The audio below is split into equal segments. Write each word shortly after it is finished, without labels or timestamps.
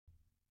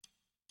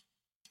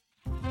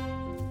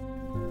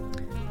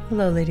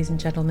Hello, ladies and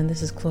gentlemen.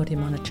 This is Claudia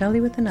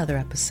Monticelli with another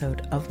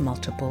episode of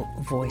Multiple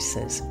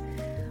Voices.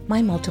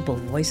 My Multiple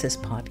Voices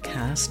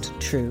podcast,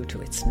 true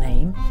to its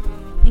name,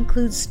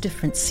 includes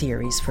different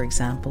series. For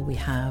example, we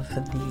have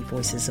the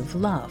Voices of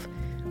Love,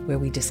 where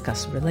we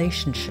discuss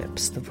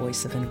relationships, the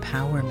voice of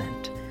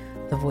empowerment,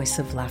 the voice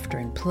of laughter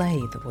and play,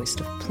 the voice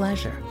of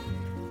pleasure,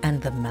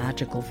 and the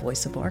magical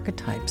voice of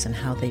archetypes and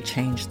how they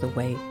change the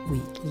way we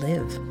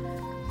live.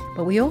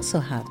 But we also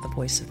have the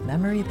voice of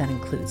memory that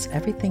includes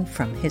everything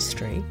from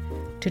history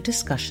to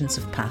discussions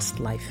of past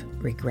life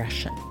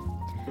regression.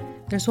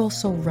 There's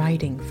also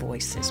writing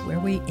voices, where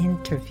we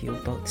interview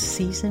both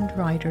seasoned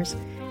writers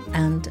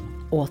and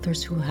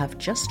authors who have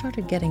just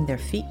started getting their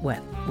feet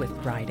wet with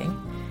writing,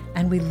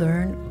 and we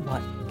learn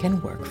what can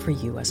work for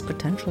you as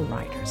potential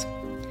writers.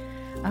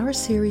 Our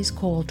series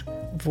called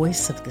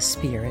Voice of the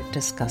Spirit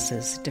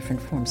discusses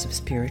different forms of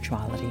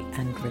spirituality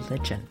and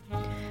religion.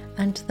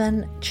 And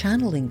then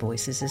Channeling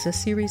Voices is a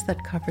series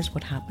that covers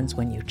what happens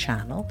when you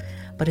channel,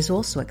 but is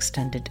also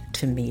extended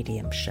to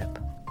mediumship.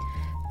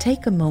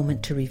 Take a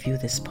moment to review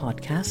this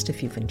podcast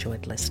if you've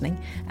enjoyed listening,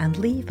 and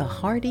leave a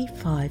hearty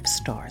 5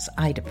 stars.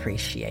 I'd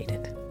appreciate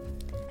it.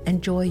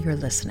 Enjoy your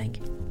listening.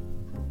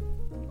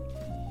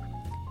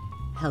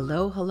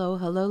 Hello,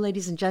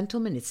 ladies and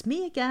gentlemen. It's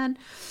me again.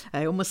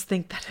 I almost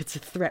think that it's a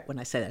threat when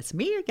I say that. It's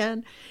me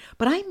again.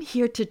 But I'm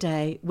here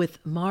today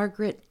with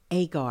Margaret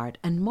Agard.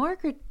 And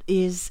Margaret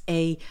is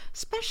a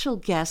special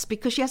guest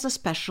because she has a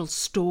special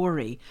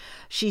story.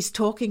 She's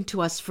talking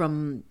to us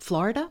from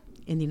Florida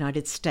in the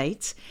United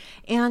States.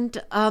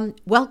 And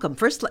welcome.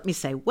 First, let me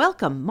say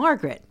welcome,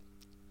 Margaret.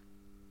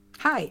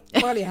 Hi,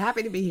 Claudia.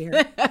 Happy to be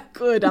here.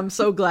 Good. I'm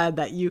so glad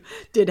that you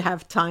did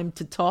have time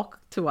to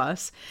talk to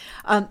us.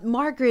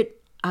 Margaret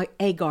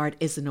Agard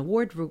is an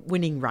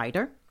award-winning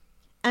writer,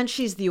 and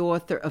she's the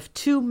author of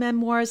 2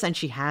 memoirs, and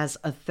she has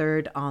a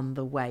 3rd on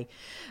the way.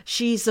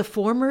 She's a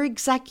former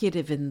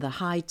executive in the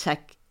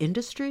high-tech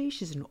industry.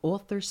 She's an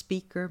author,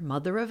 speaker,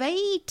 mother of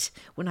 8.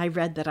 When I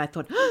read that, I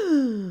thought,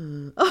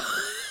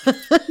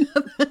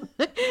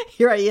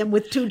 here I am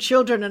with 2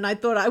 children, and I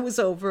thought I was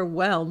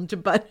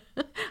overwhelmed, but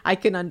I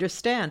can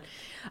understand.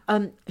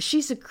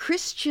 She's a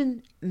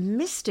Christian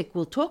mystic.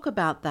 We'll talk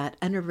about that,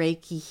 and a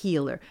Reiki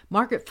healer.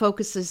 Margaret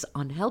focuses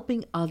on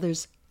helping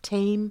others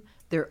tame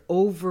their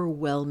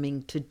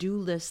overwhelming to-do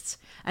lists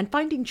and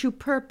finding true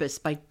purpose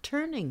by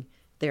turning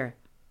their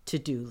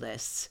to-do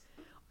lists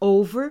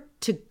over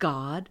to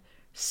God,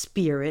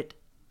 spirit,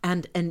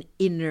 and an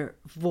inner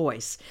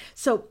voice.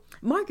 So,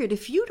 Margaret,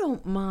 if you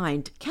don't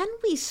mind, can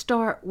we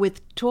start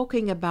with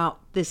talking about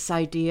this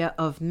idea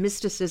of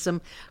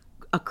mysticism,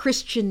 a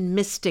Christian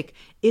mystic?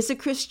 Is a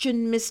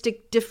Christian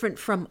mystic different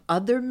from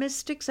other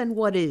mystics? And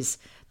what is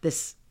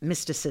this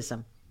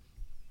mysticism?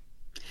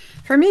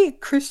 For me,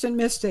 Christian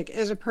mystic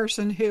is a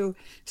person who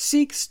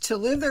seeks to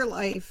live their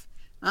life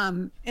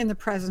in the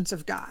presence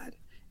of God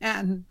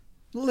and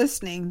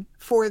listening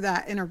for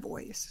that inner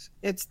voice.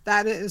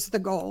 That is the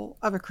goal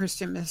of a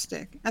Christian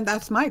mystic. And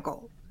that's my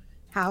goal.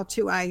 How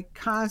do I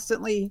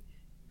constantly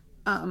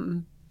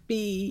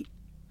be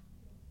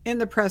in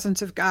the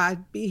presence of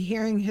God, be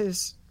hearing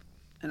his,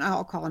 and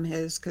I'll call him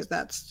his because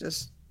that's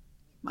just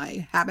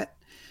my habit,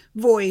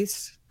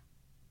 voice,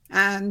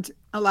 and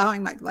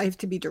allowing my life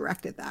to be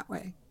directed that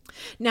way.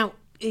 Now,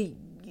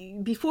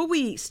 before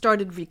we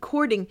started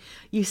recording,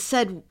 you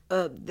said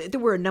there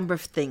were a number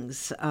of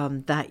things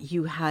that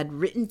you had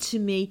written to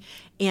me,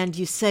 and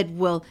you said,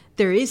 well,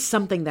 there is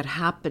something that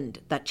happened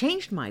that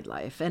changed my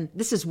life, and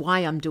this is why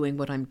I'm doing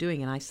what I'm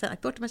doing. And I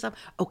thought to myself,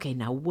 okay,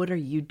 now what are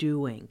you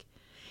doing?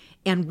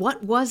 And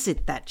what was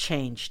it that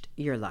changed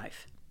your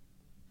life?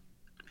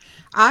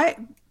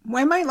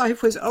 When my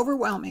life was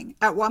overwhelming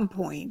at one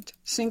point,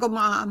 single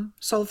mom,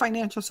 sole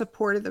financial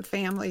support of the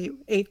family,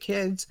 8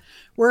 kids,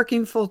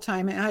 working full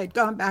time, and I had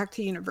gone back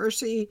to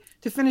university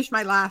to finish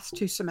my last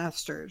 2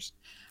 semesters.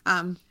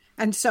 And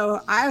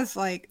so I was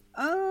like,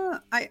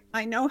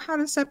 I know how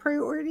to set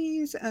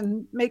priorities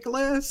and make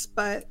lists,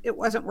 but it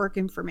wasn't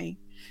working for me.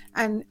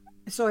 And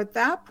so at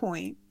that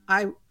point,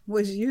 I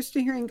was used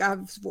to hearing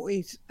God's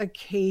voice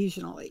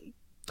occasionally.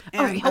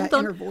 All right, hold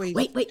on.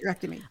 Wait.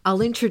 Directed me.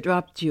 I'll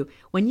interrupt you.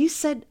 When you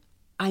said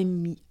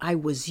I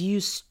was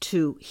used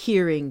to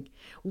hearing,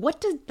 what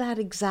did that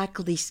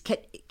exactly,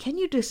 can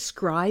you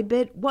describe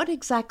it? What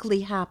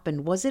exactly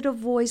happened? Was it a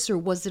voice or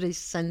was it a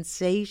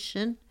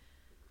sensation?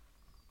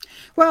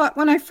 Well,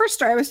 when I first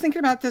started, I was thinking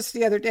about this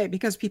the other day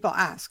because people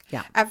ask.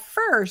 Yeah. At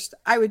first,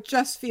 I would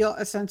just feel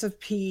a sense of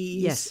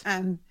peace. Yes.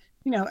 And,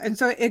 and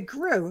so it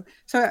grew.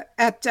 So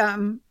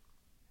and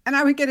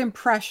I would get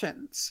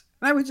impressions.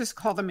 And I would just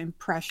call them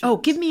impressions. Oh,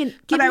 what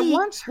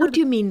do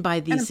you mean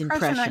by these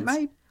impressions?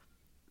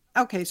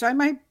 So I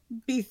might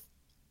be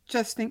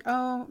just think,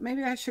 oh,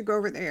 maybe I should go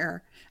over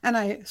there.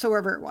 And so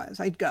wherever it was,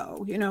 I'd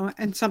go,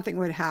 and something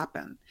would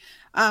happen.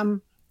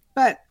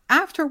 But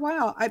after a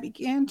while, I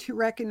began to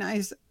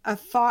recognize a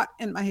thought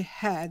in my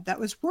head that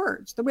was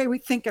words, the way we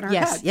think in our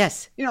heads.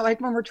 Yes.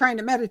 Like when we're trying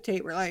to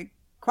meditate, we're like,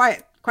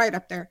 quiet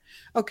up there.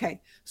 Okay.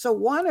 So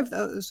one of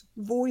those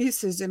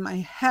voices in my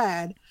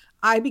head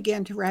I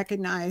began to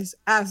recognize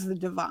as the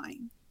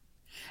divine.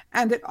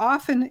 And it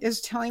often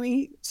is telling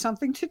me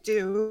something to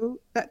do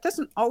that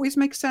doesn't always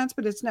make sense,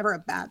 but it's never a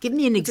bad Give thing.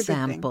 me an It's a good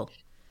thing. example.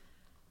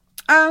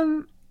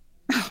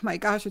 Oh my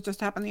gosh, it just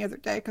happened the other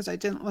day because I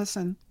didn't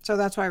listen. So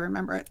that's why I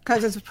remember it.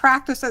 Because as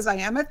practiced as I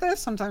am at this,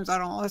 sometimes I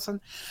don't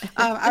listen.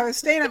 I was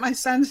staying at my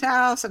son's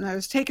house and I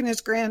was taking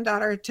his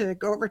granddaughter to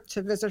go over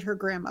to visit her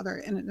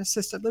grandmother in an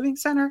assisted living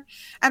center.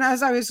 And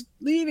as I was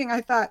leaving,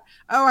 I thought,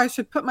 oh, I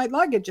should put my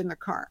luggage in the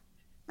car.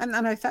 And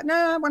then I thought,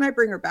 nah, when I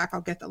bring her back, I'll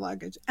get the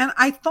luggage. And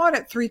I thought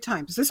it 3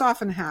 times. This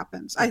often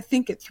happens. I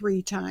think it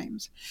 3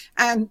 times.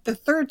 And the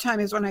third time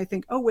is when I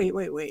think, oh, wait.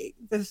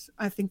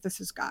 I think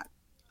this is God.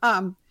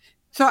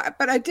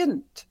 But I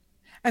didn't.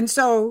 And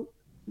so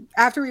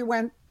after we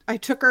went, I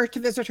took her to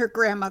visit her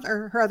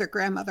grandmother, her other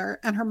grandmother,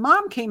 and her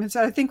mom came and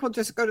said, I think we'll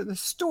just go to the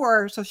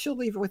store. So she'll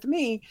leave it with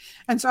me.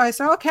 And so I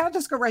said, okay, I'll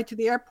just go right to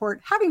the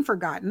airport, having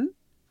forgotten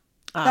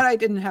that I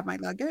didn't have my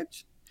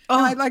luggage. Oh.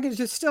 And my luggage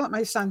is still at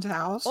my son's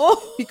house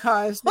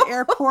because the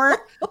airport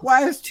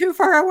was too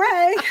far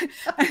away.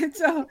 And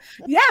so,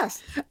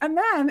 yes. And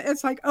then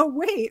it's like, oh,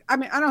 wait, I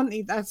mean, I don't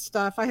need that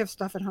stuff. I have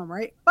stuff at home,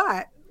 right?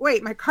 But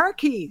wait, my car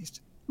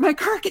keys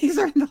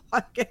are in the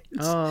luggage.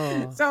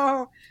 Oh.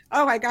 So,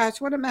 oh my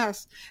gosh, what a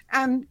mess.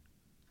 And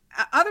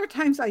other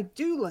times I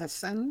do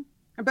listen,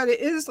 but it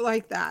is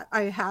like that.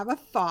 I have a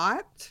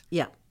thought.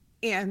 Yeah.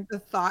 And the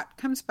thought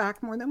comes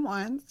back more than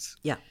once.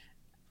 Yeah.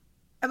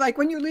 Like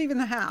when you're leaving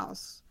the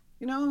house.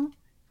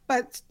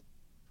 But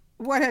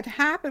what had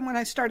happened when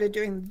I started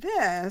doing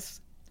this.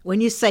 When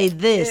you say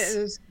this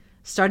is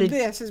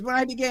when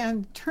I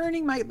began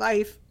turning my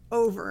life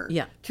over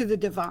to the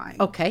divine.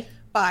 Okay.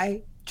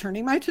 By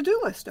turning my to-do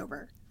list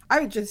over. I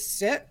would just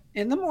sit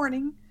in the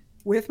morning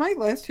with my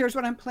list. Here's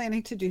what I'm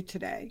planning to do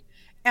today.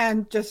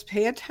 And just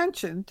pay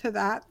attention to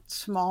that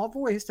small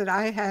voice that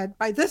I had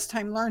by this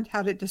time learned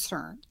how to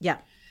discern. Yeah.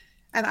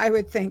 And I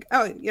would think,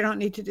 oh, you don't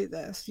need to do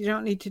this. You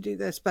don't need to do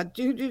this, but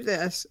do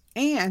this.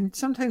 And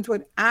sometimes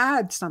would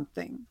add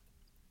something,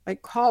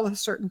 like call a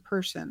certain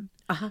person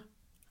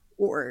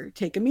or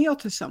take a meal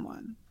to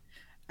someone.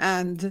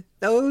 And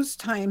those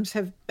times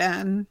have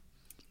been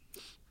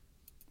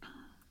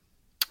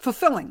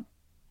fulfilling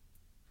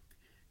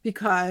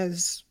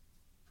because,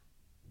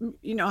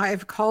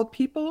 I've called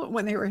people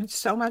when they were in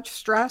so much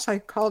stress. I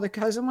called a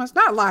cousin once,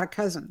 not a lot of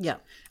cousins. Yeah.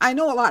 I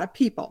know a lot of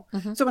people.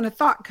 Mm-hmm. So when a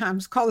thought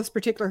comes, call this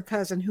particular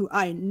cousin who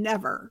I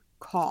never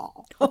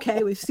call.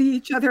 Okay. We see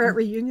each other at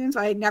reunions.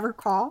 I never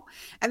call.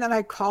 And then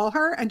I call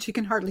her and she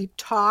can hardly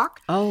talk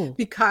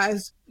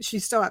because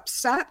she's so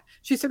upset.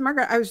 She said,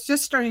 Margaret, I was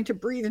just starting to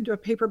breathe into a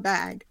paper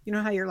bag. You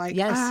know how you're like,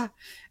 yes.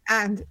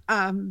 And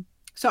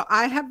so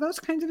I have those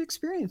kinds of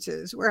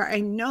experiences where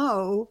I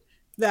know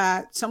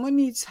that someone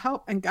needs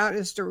help and God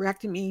is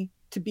directing me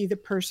to be the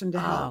person to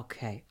help.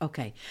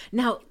 Okay.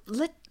 Now,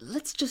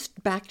 let's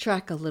just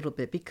backtrack a little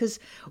bit because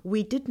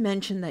we did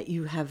mention that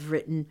you have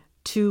written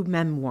 2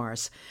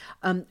 memoirs.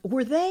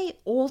 Were they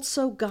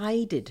also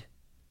guided,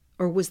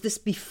 or was this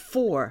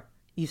before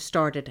you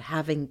started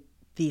having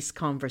these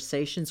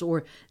conversations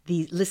or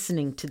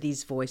listening to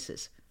these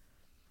voices?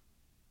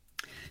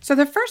 So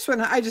the first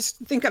one I just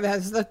think of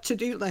as the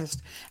to-do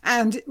list.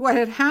 And what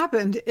had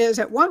happened is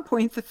at one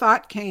point the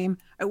thought came,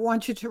 I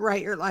want you to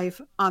write your life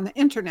on the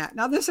internet.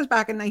 Now this is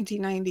back in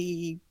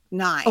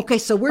 1999. Okay,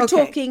 so we're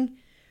talking,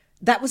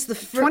 that was the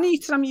 20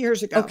 some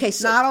years ago. Okay,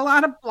 so not a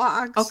lot of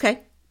blogs.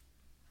 Okay.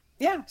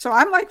 Yeah, so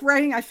I'm like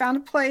writing, I found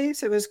a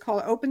place, it was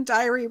called Open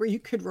Diary where you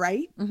could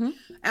write.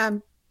 Mm-hmm.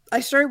 I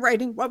started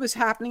writing what was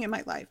happening in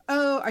my life.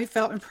 Oh, I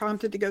felt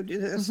prompted to go do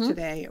this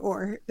today,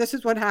 or this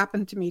is what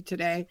happened to me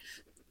today.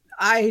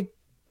 I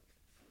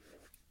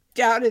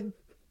doubted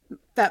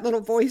that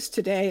little voice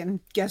today, and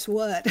guess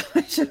what?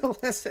 I should have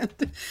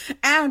listened.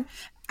 And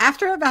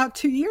after about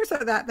 2 years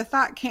of that, the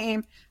thought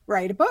came,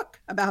 write a book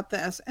about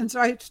this. And so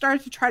I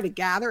started to try to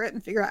gather it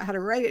and figure out how to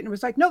write it. And it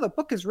was like, no, the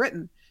book is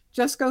written.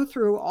 Just go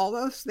through all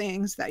those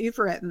things that you've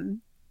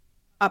written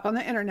up on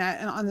the internet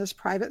and on this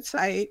private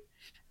site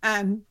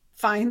and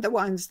find the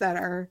ones that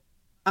are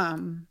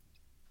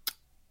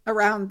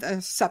around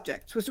the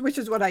subject, which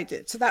is what I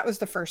did. So that was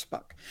the first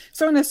book.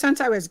 So in a sense,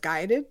 I was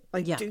guided,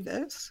 do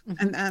this. Mm-hmm.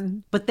 And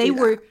then. But they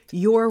were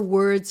your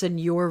words and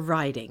your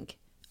writing.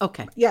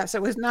 Okay. Yes,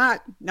 it was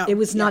not. No, it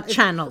was not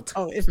channeled.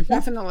 It's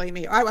definitely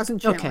me. I wasn't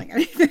channeling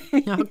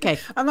anything. Okay.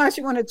 Unless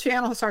you want to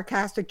channel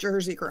sarcastic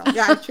Jersey girl.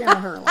 Yeah, I channel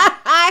her a lot.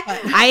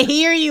 I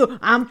hear you.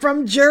 I'm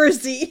from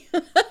Jersey.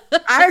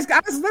 I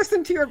was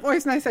listening to your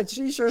voice and I said,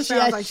 she sure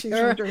sounds like she's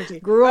from Jersey.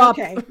 Grew up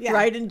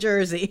right in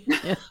Jersey.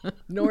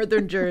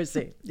 Northern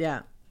Jersey.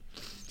 Yeah.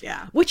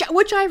 Yeah. Which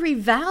I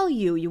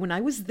revalue. When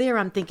I was there,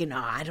 I'm thinking,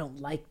 I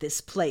don't like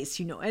this place.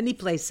 Any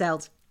place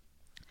else.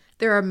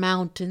 There are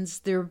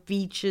mountains, there are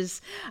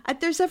beaches,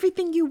 there's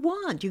everything you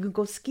want. You can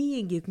go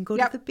skiing, you can go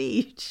to the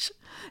beach.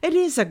 It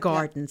is a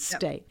garden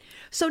state.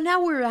 So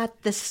now we're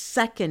at the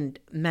second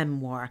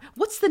memoir.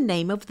 What's the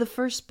name of the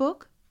first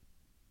book?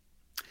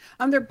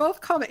 They're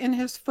both called In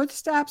His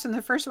Footsteps, and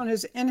the first one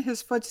is In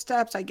His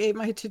Footsteps. I gave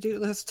my to-do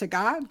list to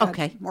God. Got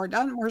Okay. more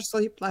done, more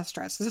sleep, less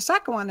stress. The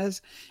second one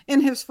is In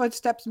His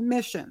Footsteps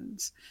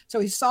Missions. So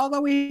we sold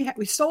all we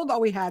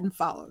had and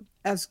followed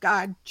as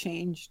God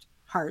changed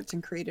hearts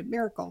and created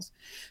miracles.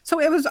 So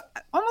it was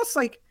almost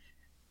like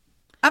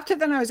up to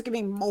then I was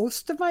giving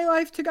most of my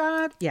life to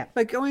God. Yeah.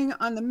 But going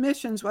on the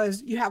missions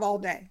was you have all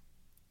day.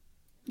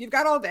 You've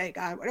got all day,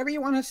 God. Whatever you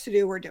want us to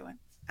do, we're doing.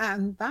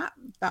 And that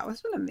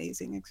was an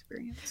amazing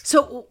experience.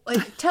 So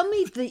tell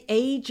me the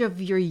age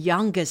of your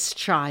youngest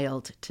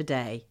child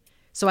today,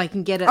 so I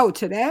can get it. Oh,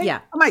 today?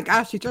 Yeah. Oh my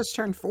gosh, he just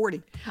turned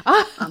 40.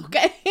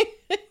 Okay.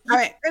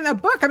 In the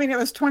book, it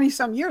was 20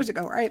 some years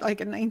ago, right?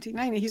 Like in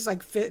 1990, he's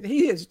like fit.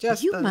 He is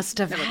just. You must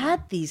have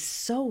had these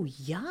so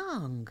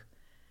young.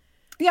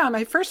 Yeah,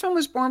 my first one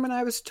was born when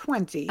I was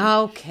 20.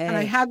 Okay. And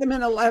I had them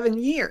in 11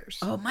 years.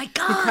 Oh my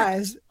God.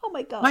 Because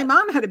my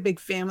mom had a big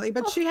family,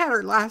 but she had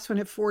her last one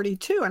at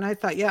 42. And I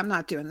thought, yeah, I'm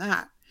not doing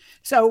that.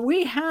 So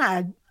we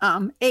had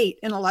 8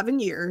 in 11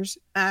 years.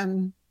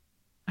 And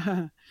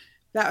that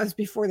was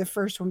before the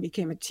first one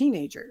became a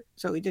teenager.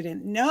 So we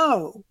didn't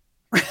know.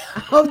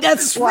 Oh,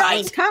 that's right.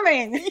 What's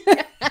coming.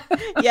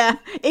 Yeah.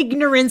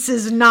 Ignorance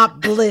is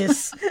not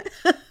bliss.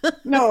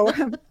 No,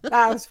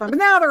 that was fun. But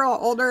now they're all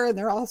older and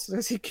they're all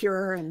so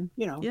secure and,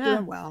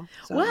 doing well.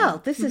 So,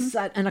 well, this is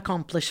an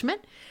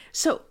accomplishment.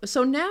 So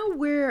now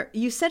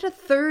you said a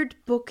third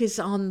book is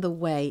on the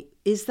way.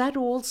 Is that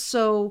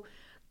also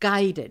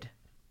guided?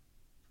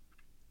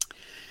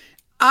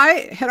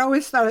 I had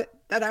always thought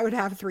that I would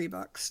have 3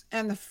 books.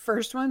 And the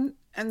first one,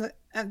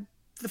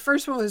 the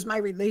first one was my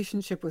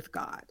relationship with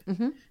God.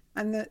 Mm-hmm.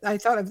 And I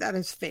thought of that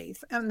as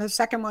faith. And the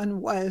second one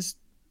was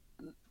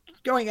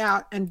going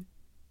out and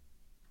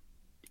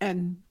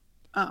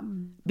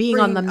being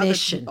on the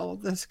mission. People,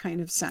 this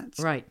kind of sense.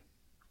 Right.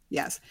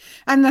 Yes.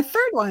 And the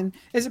third one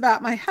is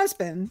about my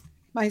husband.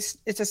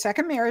 It's a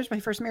second marriage. My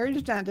first marriage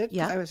is ended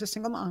because I was a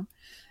single mom.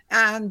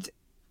 And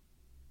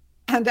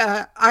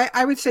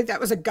I would say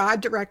that was a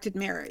God-directed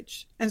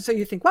marriage. And so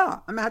you think,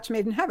 well, a match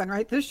made in heaven,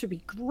 right? This should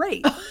be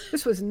great.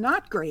 This was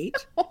not great.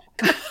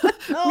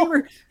 We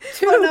were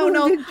two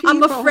wounded people.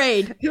 I'm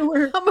afraid.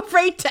 I'm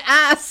afraid to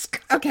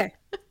ask. Okay.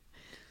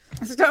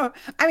 So,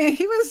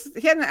 he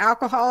had an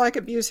alcoholic,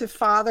 abusive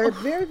father,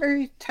 very,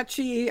 very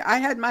touchy. I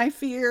had my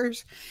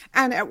fears.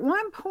 And at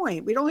one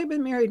point, we'd only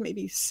been married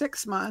maybe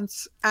 6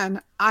 months.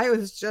 And I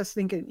was just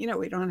thinking,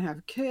 we don't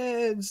have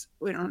kids.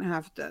 We don't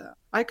have to,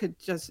 I could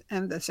just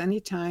end this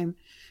anytime.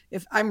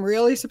 If I'm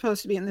really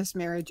supposed to be in this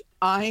marriage,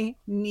 I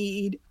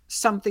need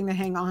something to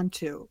hang on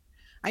to.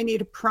 I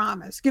need a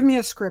promise. Give me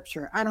a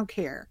scripture. I don't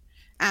care.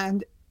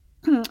 And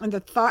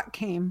the thought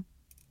came,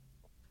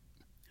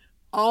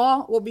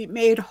 all will be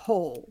made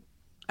whole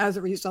as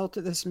a result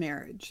of this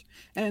marriage.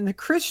 And in the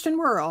Christian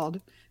world,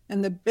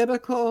 and the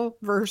biblical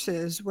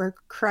verses where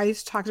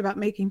Christ talks about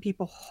making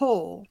people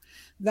whole,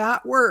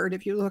 that word,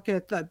 if you look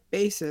at the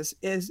basis,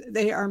 is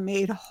they are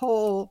made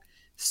whole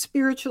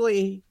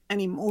spiritually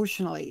and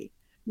emotionally,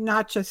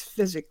 not just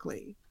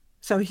physically.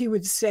 So he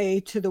would say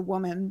to the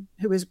woman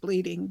who is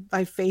bleeding,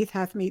 thy faith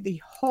hath made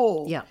thee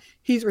whole. Yeah.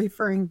 He's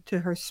referring to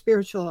her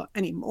spiritual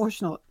and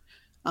emotional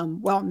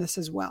wellness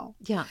as well.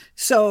 Yeah.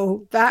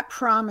 So that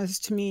promise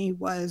to me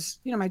was,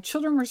 my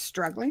children were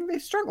struggling. They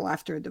struggle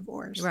after a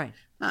divorce. Right.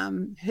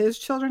 His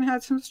children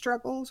had some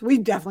struggles. We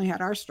definitely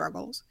had our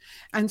struggles.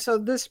 And so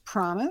this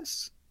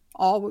promise,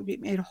 all would be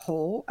made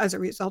whole as a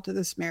result of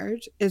this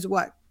marriage, is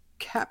what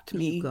kept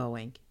me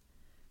going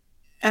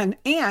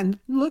and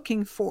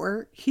looking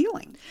for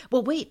healing.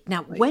 Well, wait,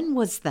 now, when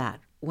was that?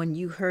 When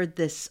you heard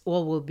this,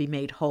 all will be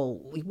made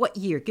whole? What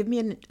year? Give me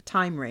a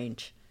time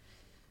range.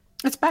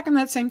 It's back in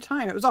that same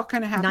time. It was all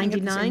kind of happening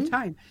 99? at the same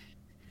time.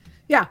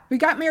 Yeah, we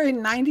got married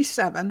in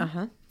 97.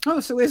 Uh-huh. Oh,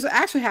 so it was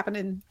actually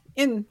happened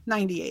in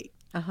 98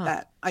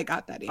 that I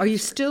got that answer. Are you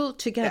still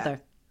together?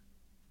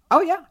 Yeah.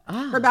 Oh, yeah.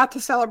 We're about to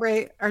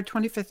celebrate our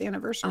 25th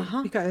anniversary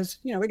because,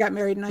 we got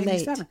married in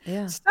 97. Late.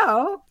 Yeah.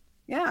 So,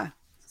 yeah.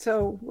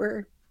 So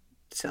we're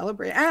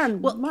celebrating. And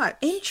much.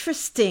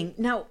 Interesting.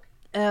 Now,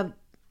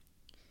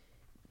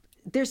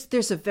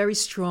 there's a very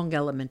strong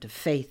element of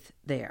faith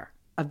there.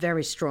 A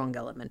very strong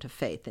element of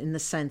faith in the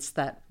sense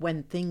that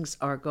when things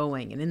are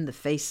going and in the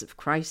face of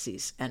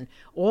crises and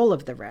all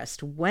of the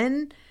rest,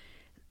 when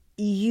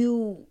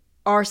you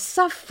are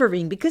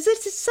suffering, because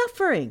it's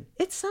suffering,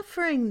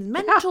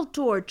 mental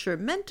torture,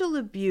 mental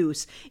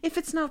abuse. If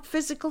it's not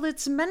physical,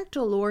 it's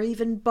mental or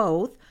even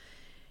both.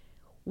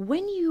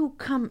 When you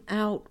come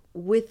out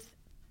with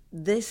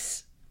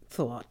this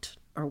thought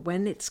or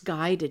when it's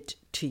guided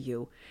to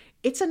you,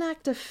 it's an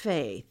act of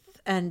faith.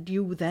 And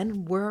you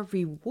then were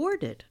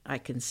rewarded, I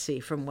can see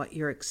from what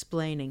you're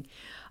explaining.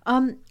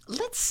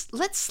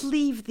 Let's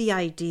leave the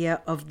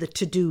idea of the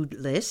to-do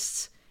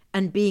lists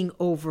and being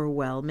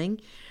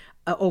overwhelmed,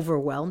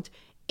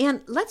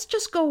 and let's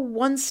just go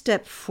one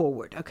step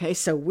forward. Okay,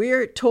 so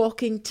we're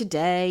talking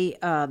today,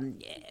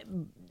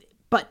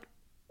 but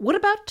what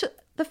about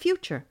the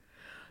future?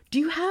 Do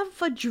you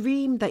have a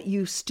dream that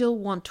you still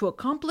want to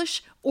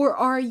accomplish, or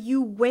are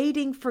you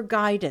waiting for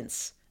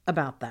guidance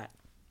about that?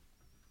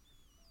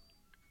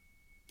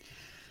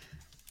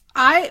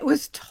 I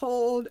was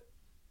told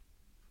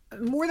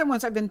more than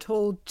once, I've been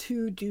told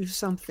to do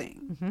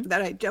something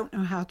that I don't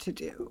know how to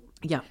do.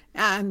 Yeah.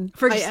 And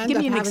Give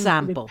me an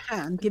example.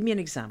 Give me an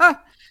example.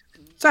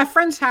 So a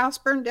friend's house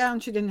burned down.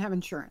 She didn't have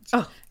insurance.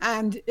 Oh.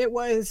 And it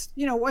was,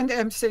 one day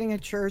I'm sitting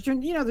at church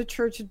and, the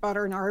church had bought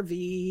her an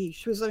RV.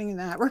 She was living in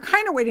that. We're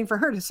kind of waiting for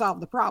her to solve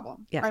the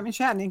problem. Yeah. I mean,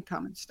 she had an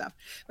income and stuff.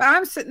 But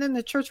I'm sitting in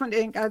the church one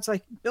day and God's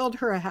like, build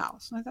her a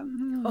house. And I thought,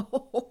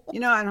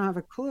 I don't have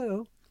a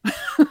clue.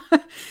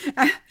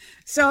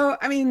 So,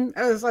 I mean,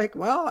 I was like,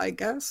 well, I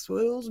guess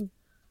we'll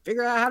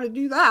figure out how to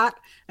do that.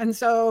 And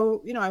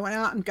so, I went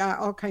out and got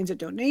all kinds of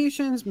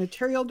donations,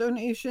 material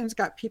donations,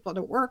 got people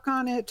to work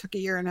on it. Took a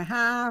year and a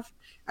half.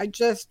 I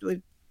just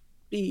would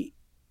be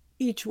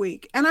each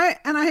week. And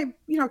I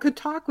could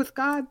talk with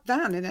God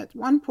then. And at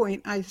one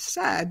point I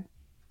said,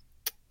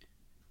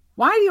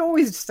 why do you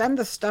always send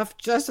us stuff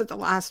just at the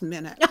last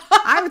minute?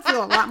 I would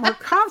feel a lot more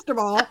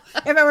comfortable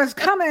if it was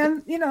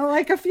coming,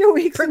 like a few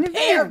weeks in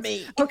advance.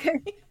 Me. Okay.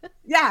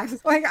 Yes.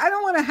 Like, I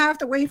don't want to have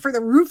to wait for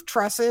the roof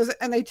trusses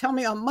and they tell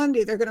me on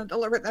Monday they're going to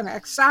deliver it the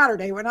next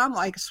Saturday when I'm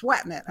like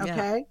sweating it.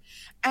 Okay.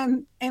 Yeah.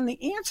 And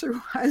the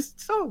answer was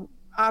so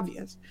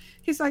obvious.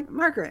 He's like,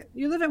 Margaret,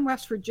 you live in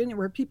West Virginia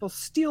where people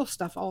steal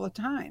stuff all the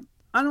time.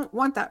 I don't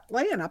want that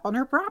laying up on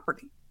her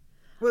property.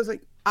 It was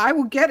like, I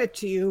will get it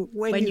to you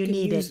when you can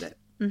need use it.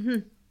 Mm-hmm.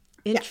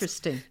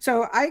 Interesting. Yes.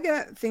 So I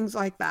get things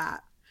like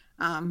that,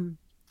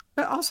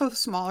 but also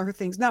smaller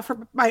things. Now,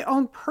 for my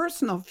own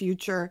personal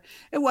future,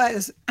 it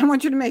was, I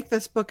want you to make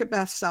this book a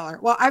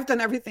bestseller. Well, I've done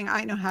everything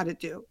I know how to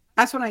do.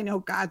 That's when I know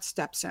God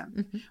steps in.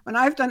 Mm-hmm. When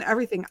I've done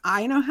everything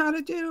I know how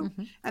to do,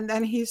 and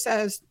then he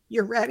says,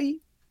 you're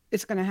ready,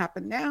 it's going to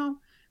happen now,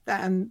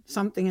 then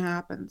something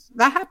happens.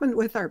 That happened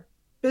with our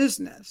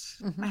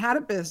business. I had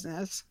a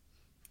business.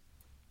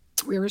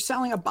 We were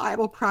selling a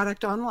Bible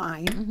product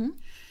online.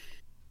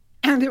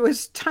 And it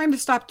was time to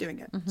stop doing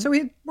it. So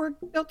we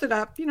built it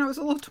up. It was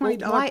a little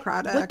 $20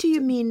 product. What do you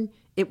mean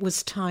it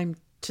was time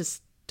to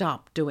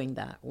stop doing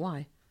that?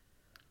 Why?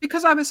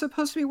 Because I was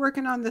supposed to be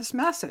working on this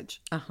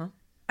message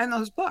and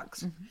those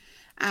books.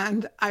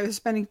 And I was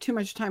spending too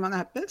much time on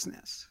that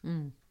business.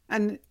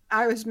 And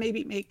I was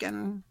maybe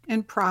making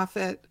in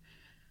profit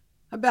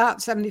about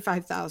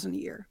 $75,000 a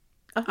year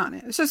on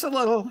it. It's just a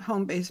little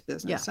home-based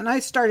business. And I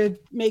started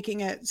making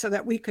it so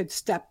that we could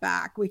step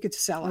back. We could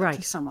sell it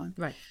to someone.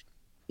 Right.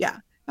 Yeah.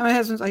 And my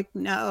husband's like,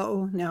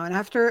 no. And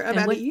after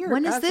about a year.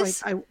 When is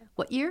this? Like,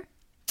 what year?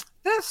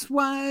 This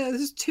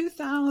was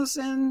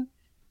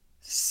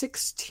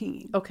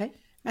 2016. Okay.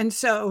 And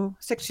so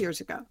 6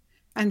 years ago.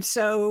 And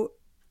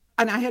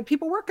I had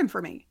people working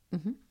for me,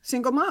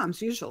 single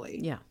moms usually.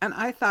 Yeah. And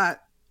I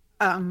thought,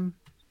 all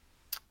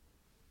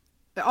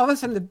of a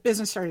sudden the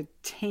business started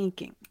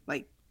tanking,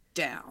 like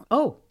down.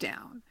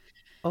 Down.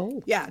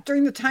 Yeah.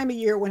 During the time of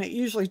year when it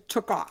usually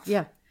took off.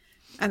 Yeah.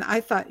 And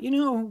I thought,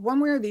 one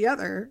way or the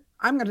other,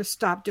 I'm going to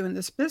stop doing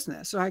this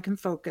business so I can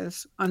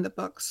focus on the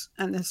books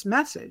and this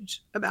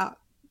message about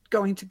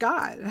going to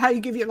God. How you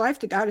give your life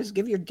to God is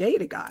give your day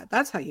to God.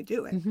 That's how you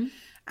do it.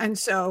 And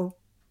so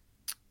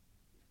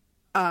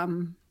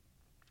finally,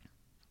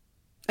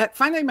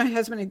 my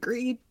husband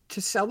agreed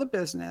to sell the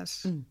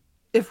business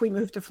if we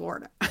moved to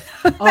Florida.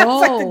 That's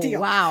like the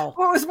deal. Wow.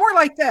 Well, it was more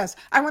like this.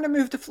 I want to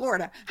move to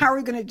Florida. How are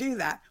we going to do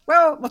that?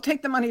 Well, we'll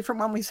take the money from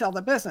when we sell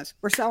the business.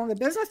 We're selling the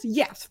business?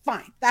 Yes,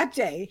 fine. That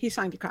day, he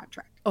signed a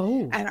contract.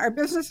 And our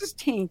business is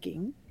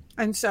tanking.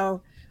 And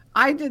so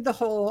I did the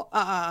whole,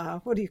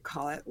 what do you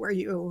call it, where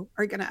you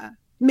are going to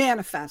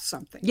manifest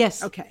something.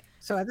 Yes. Okay.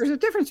 So there's a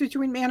difference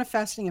between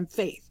manifesting and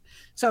faith.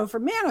 So for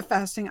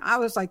manifesting, I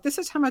was like, this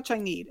is how much I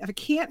need. If I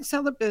can't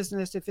sell the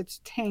business, if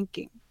it's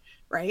tanking,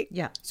 right?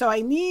 Yeah. So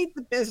I need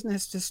the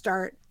business to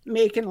start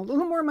making a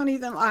little more money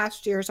than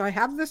last year. So I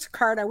have this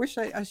card. I wish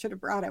I should have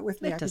brought it with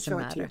me. I could show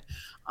it to you.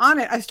 On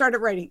it, I started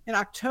writing. In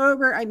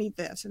October, I need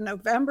this. In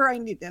November, I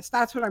need this.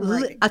 That's what I'm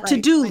writing. A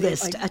to-do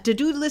list. A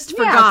to-do list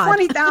for God.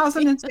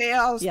 20,000 in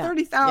sales,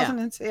 30,000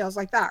 in sales,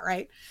 like that,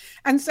 right?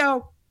 And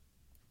so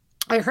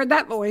I heard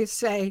that voice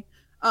say,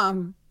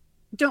 don't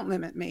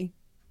limit me.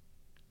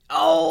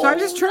 So I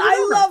just turned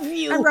I love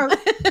you. I wrote,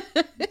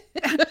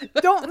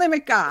 don't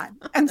limit God.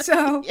 And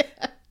so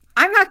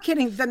I'm not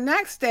kidding. The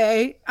next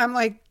day, I'm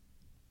like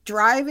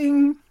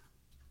driving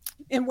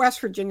in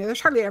West Virginia.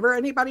 There's hardly ever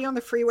anybody on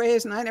the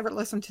freeways, and I never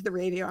listen to the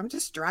radio. I'm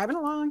just driving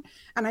along,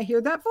 and I hear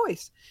that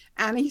voice.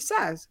 And he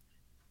says,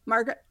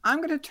 Margaret, I'm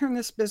going to turn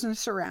this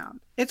business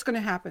around. It's going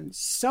to happen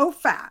so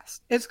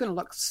fast. It's going to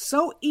look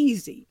so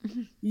easy.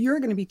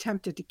 You're going to be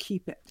tempted to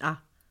keep it.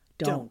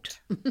 Don't.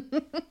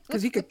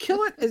 Because he could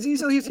kill it as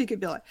easily as he could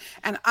build it.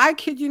 And I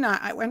kid you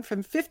not, I went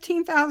from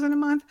 $15,000 a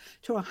month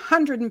to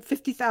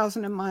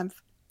 $150,000 a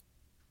month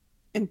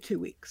in 2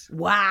 weeks.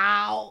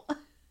 Wow.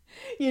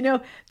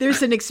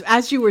 There's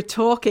as you were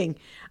talking,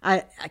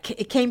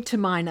 it came to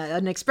mind,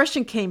 an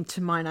expression came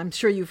to mind. I'm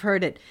sure you've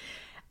heard it.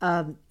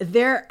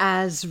 they're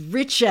as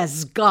rich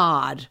as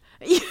God,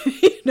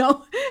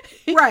 know?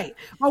 Right.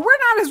 Well, we're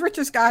not as rich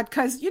as God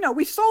because,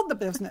 we sold the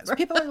business.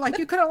 People are like,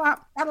 you could have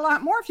had a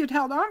lot more if you'd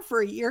held on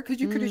for a year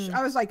because you could have.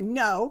 I was like,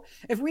 no,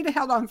 if we'd have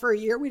held on for a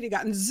year, we'd have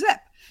gotten zip.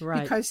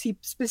 Right. Because he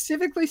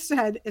specifically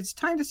said it's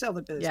time to sell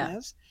the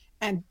business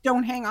and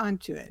don't hang on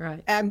to it.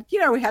 Right. And,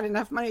 we had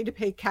enough money to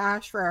pay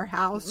cash for our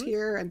house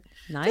here. And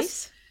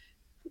nice.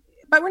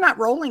 But we're not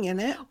rolling in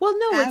it. Well,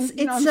 no,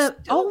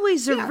 it's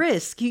always a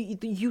risk.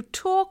 You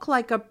talk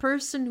like a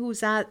person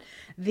who's at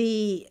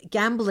the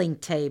gambling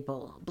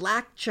table,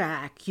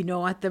 blackjack,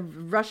 at the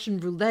Russian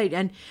roulette,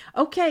 and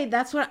okay,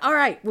 that's what. All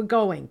right, we're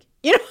going.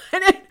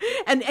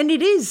 And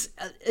it is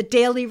a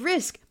daily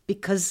risk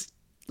because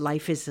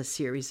life is a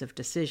series of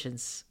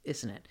decisions,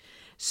 isn't it?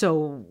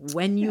 So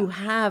when you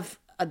have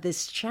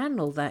this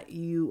channel that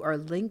you are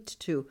linked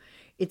to,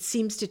 it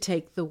seems to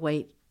take the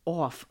weight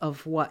off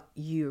of what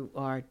you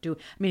are doing.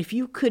 I mean, if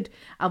you could,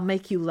 I'll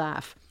make you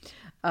laugh.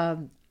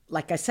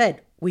 Like I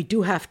said, we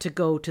do have to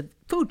go to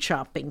food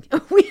shopping.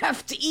 We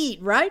have to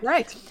eat, right?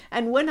 Right.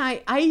 And when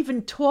I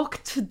even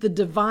talk to the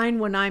divine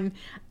when I'm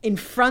in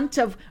front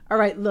of, all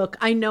right, look,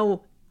 I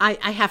know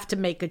I have to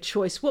make a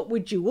choice. What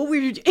would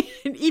you do?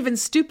 Even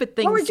stupid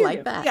things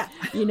like that,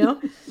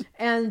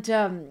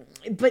 And,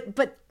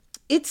 but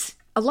it's,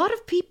 a lot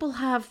of people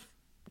have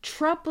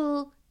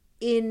trouble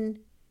in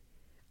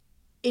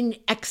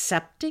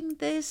accepting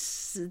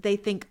this. They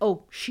think,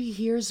 oh, she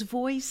hears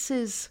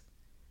voices.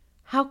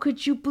 How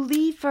could you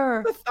believe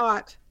her? It's a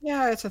thought.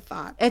 Yeah, it's a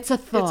thought. It's a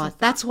thought.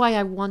 That's why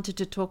I wanted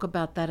to talk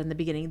about that in the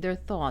beginning. Their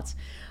thoughts.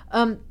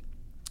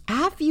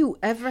 Have you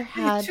ever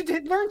had... You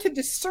should learn to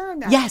discern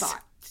that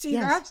thought. See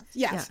that?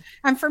 Yes. Yeah.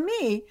 And for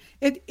me,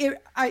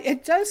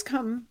 it does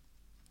come,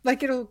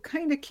 like it'll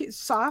kind of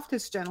soft,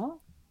 it's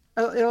gentle.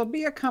 It'll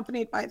be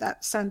accompanied by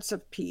that sense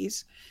of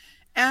peace.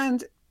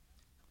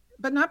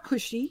 But not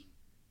pushy.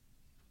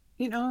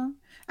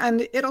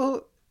 And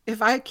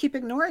if I keep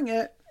ignoring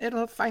it,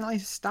 it'll finally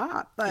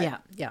stop.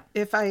 But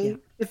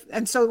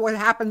so what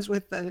happens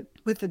with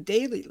the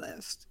daily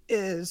list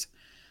is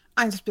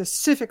I'm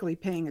specifically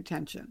paying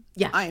attention.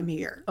 Yeah. I am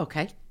here.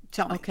 Okay.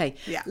 Tell me. Okay.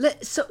 Yeah.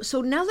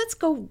 So now let's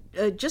go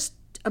just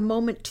a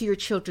moment to your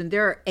children.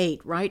 There are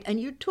 8, right?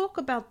 And you talk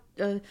about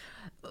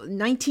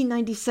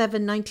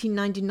 1997,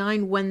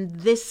 1999 when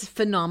this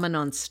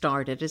phenomenon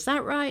started. Is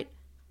that right?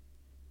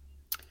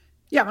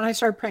 Yeah, when I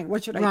started praying,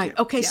 what should I do? Right.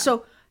 Okay. Yeah.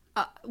 So,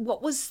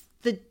 what was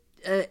the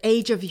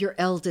age of your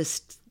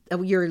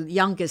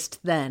youngest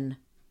then?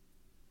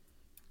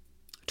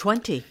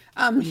 20.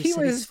 He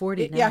was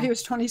 40 now. Yeah, he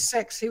was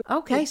 26.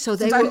 So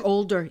they were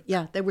older.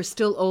 Yeah, they were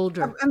still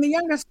older. And the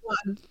youngest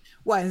one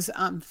was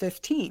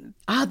 15.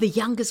 The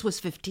youngest was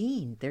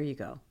 15. There you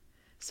go.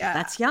 So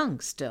that's young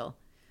still.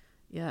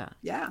 Yeah.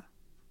 Yeah.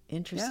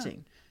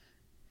 Interesting.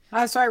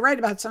 Yeah. So I write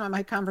about some of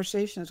my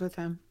conversations with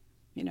him.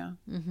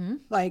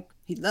 Like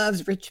he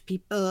loves rich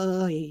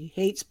people, he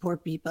hates poor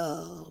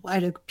people. Why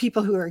do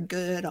people who are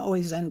good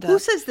always end up? Who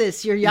says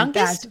this? Your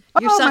youngest?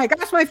 My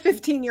gosh, my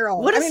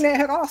 15-year-old. They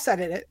had all said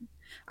it.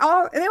 They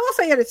all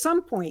say it at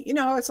some point.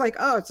 It's like,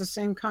 oh, it's the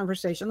same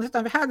conversation.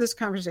 I've had this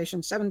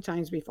conversation 7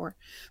 times before,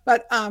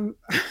 but I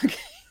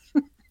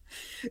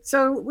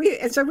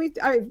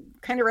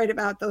kind of write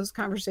about those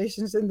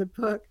conversations in the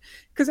book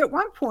because at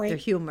one point they're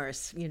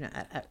humorous.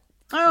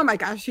 Oh my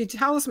gosh, he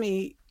tells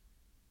me.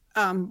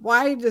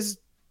 Why does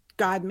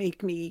God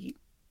make me,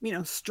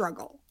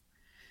 struggle?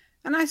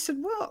 And I said,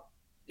 well,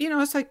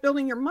 it's like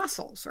building your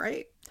muscles,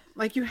 right?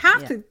 Like you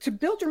have to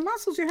build your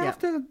muscles, you have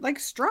to like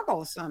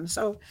struggle some.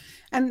 So,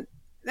 and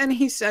then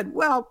he said,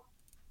 well,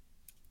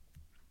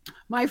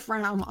 my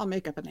friend, I'll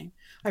make up a name.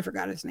 I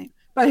forgot his name,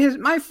 but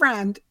my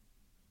friend,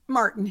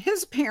 Martin,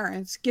 his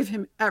parents give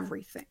him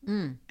everything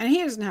and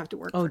he doesn't have to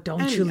work. Oh,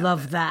 don't you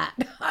love that?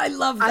 I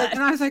love that.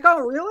 And I was like, oh,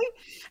 really?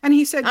 And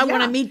he said, I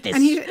want to meet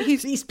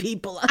these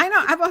people. I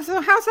know. So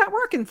how's that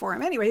working for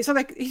him? Anyway, so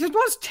he said,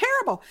 well, it's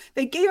terrible.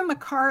 They gave him a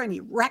car and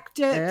he wrecked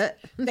it.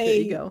 There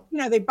you go.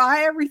 They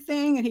buy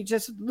everything and he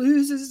just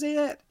loses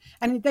it.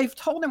 And they've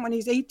told him when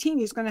he's 18,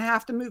 he's going to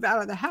have to move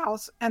out of the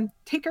house and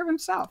take care of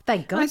himself.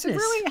 Thank goodness. And I said,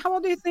 really? How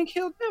old do you think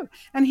he'll do?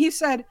 And he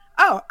said,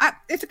 oh,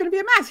 it's going to be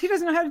a mess. He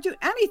doesn't know how to do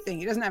anything.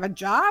 He doesn't have a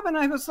job. And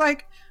I was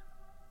like,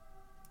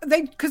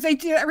 because they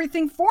did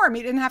everything for him.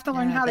 He didn't have to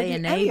learn how to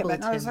do any of it.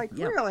 And I was like,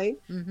 really?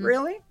 Mm-hmm.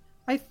 Really?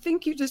 I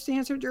think you just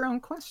answered your own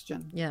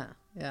question. Yeah.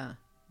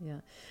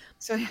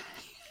 So,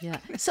 yeah.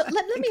 So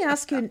let me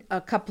ask you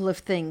a couple of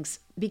things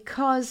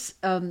because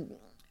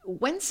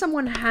when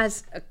someone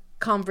has a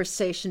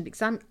conversation,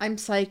 because I'm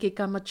psychic,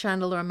 I'm a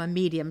channeler, I'm a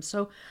medium,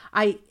 so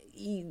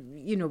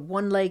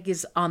one leg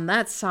is on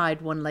that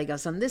side, one leg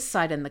is on this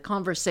side, and the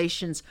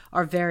conversations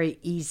are very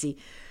easy.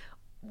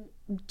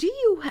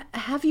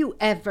 Have you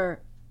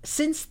ever,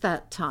 since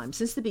that time,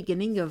 since the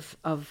beginning of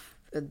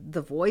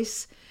the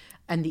voice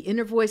and the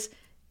inner voice,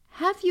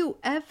 have you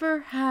ever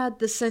had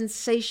the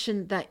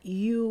sensation that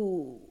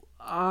you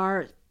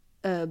are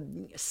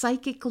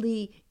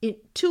psychically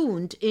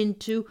tuned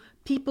into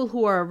people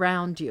who are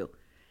around you?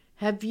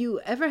 Have you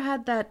ever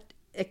had that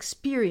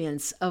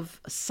experience of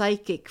a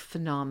psychic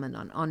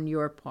phenomenon on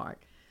your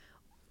part,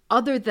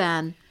 other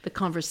than the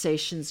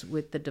conversations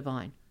with the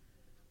divine?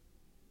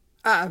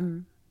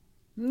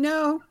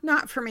 No,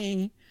 not for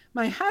me.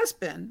 My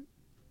husband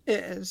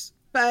is,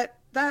 but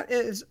that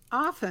is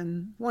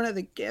often one of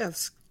the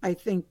gifts I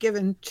think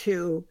given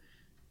to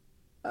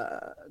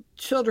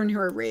children who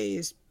are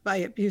raised by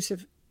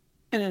abusive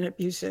in an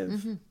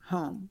abusive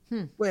home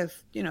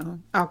with,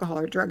 alcohol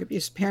or drug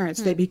abuse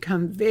parents. They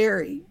become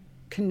very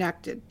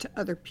connected to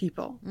other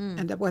people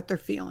and to what they're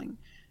feeling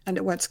and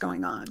to what's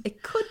going on.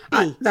 It could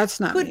be. That's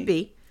not could me.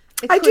 be.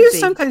 It I could do be.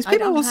 sometimes. I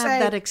People don't will have say,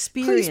 that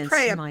experience "Please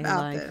pray in my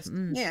about life." this."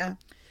 Yeah,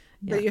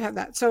 but you have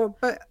that. So,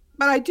 but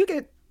I do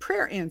get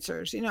prayer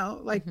answers.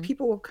 Like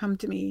people will come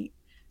to me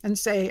and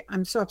say,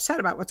 "I'm so upset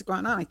about what's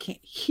going on. I can't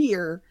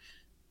hear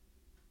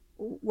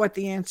what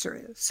the answer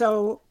is."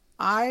 So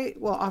I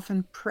will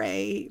often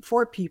pray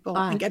for people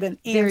and get an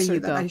answer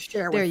that I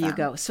share with them. There you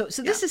go. So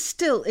this is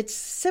still, it's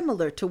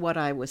similar to what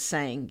I was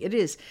saying. It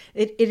is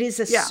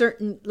a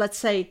certain, let's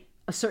say,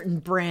 a certain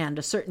brand,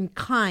 a certain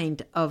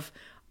kind of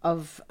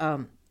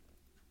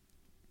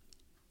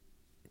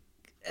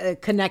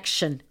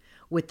connection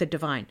with the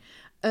divine.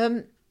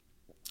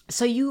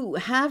 So you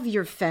have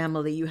your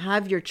family, you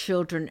have your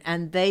children,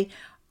 and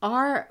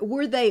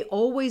were they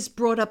always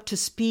brought up to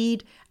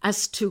speed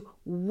as to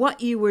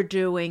what you were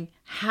doing,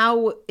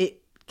 how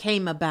it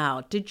came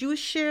about? Did you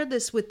share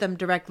this with them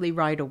directly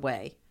right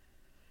away?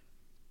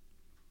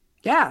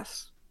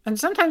 Yes. And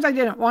sometimes I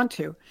didn't want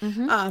to.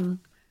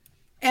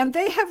 And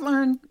they have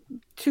learned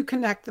to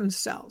connect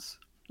themselves.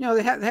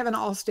 They haven't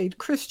all stayed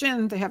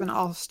Christian. They haven't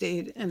all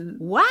stayed in.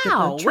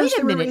 Wow. Wait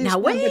a minute. Now,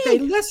 wait. But they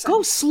listen.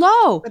 Go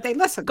slow. But they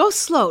listen. Go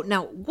slow.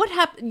 Now, what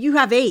happened? You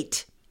have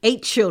eight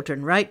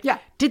children, right? Yeah.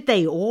 Did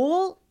they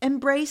all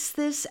embrace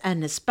this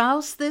and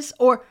espouse this?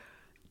 Or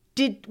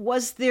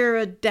was there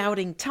a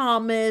doubting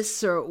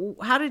Thomas? Or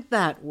how did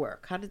that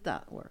work? I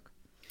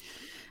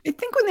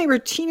think when they were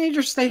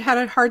teenagers, they had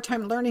a hard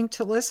time learning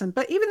to listen.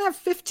 But even that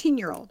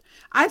 15-year-old,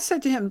 I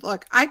said to him,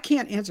 "Look, I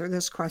can't answer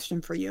this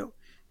question for you.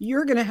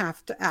 You're going to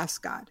have to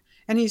ask God."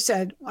 And he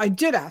said, "I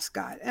did ask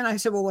God." And I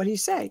said, "Well, what did he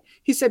say?"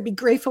 He said, "Be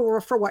grateful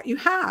for what you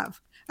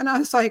have." And I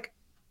was like,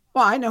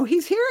 well, I know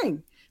he's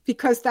hearing,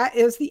 because that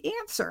is the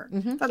answer.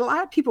 But a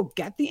lot of people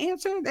get the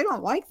answer. They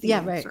don't like the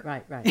answer.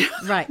 Right.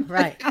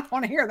 I don't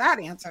want to hear that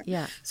answer.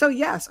 Yeah. So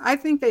yes, I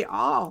think they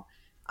all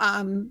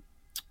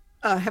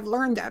have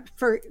learned that.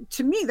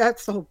 To me,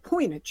 that's the whole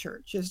point of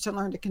church, is to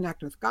learn to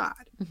connect with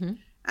God.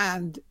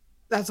 And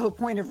that's the whole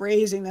point of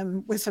raising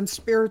them with some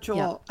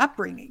spiritual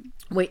upbringing.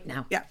 Wait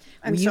now. Yeah.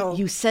 And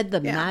you said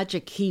the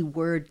magic key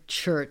word,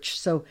 church.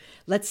 So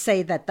let's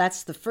say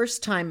that's the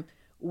first time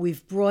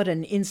we've brought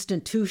an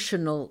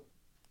institutional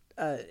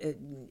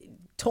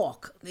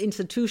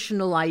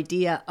institutional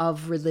idea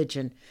of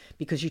religion,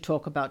 because you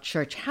talk about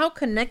church. How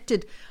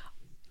connected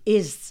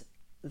is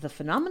the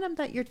phenomenon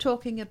that you're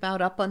talking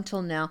about up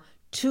until now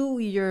to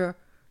your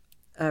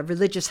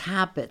religious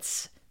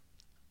habits?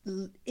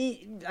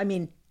 I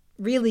mean,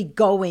 really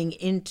going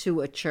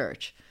into a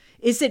church.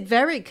 Is it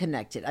very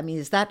connected? I mean,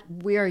 is that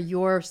where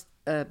your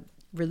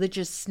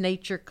religious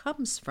nature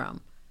comes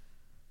from?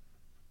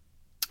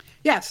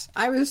 Yes.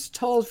 I was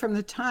told from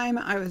the time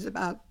I was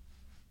about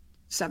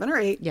 7 or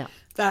 8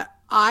 that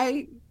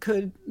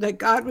that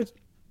God would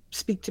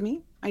speak to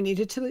me. I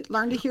needed to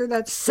learn to hear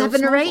that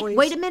 7 or 8? voice.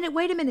 Wait a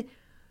minute.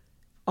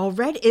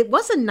 Already? It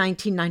wasn't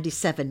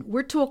 1997.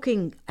 We're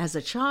talking as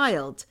a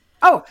child.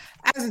 Oh,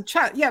 as a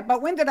child. Yeah.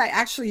 But when did I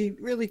actually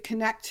really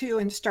connect to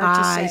and start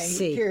to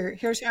say,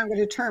 here's how I'm going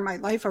to turn my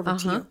life over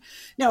to you?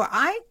 No,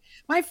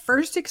 my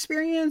first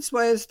experience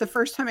was the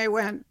first time I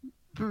went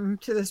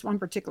to this one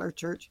particular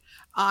church.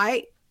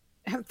 I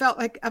have felt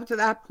like up to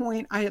that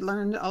point I had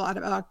learned a lot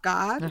about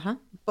God,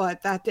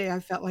 but that day I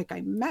felt like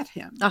I met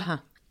him.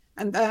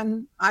 And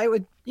then I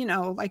would,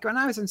 like when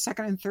I was in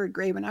 2nd and 3rd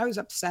grade, when I was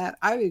upset,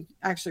 I would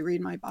actually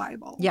read my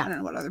Bible. I don't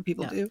know what other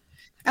people do.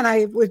 And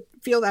I would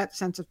feel that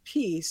sense of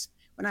peace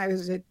when I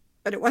was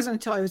but it wasn't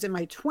until I was in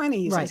my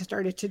 20s I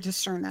started to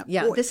discern that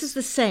voice. This is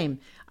the same.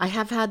 I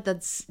have had the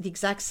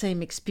exact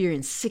same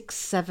experience, 6,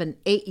 7,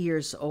 8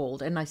 years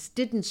old. And I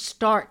didn't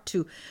start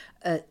to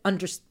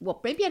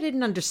maybe I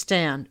didn't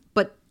understand,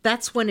 but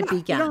that's when it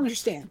began. You don't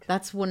understand.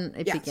 That's when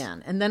it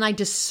began. And then I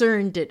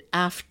discerned it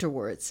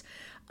afterwards.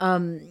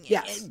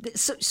 Yes.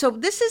 So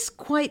this is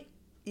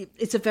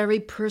it's a very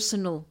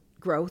personal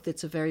growth.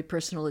 It's a very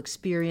personal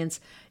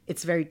experience.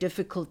 It's very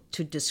difficult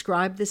to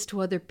describe this to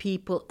other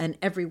people, and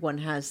everyone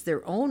has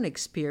their own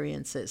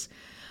experiences.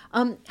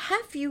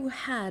 Have you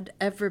had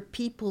ever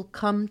people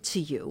come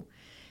to you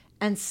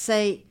and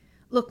say,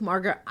 "Look,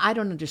 Margaret, I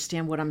don't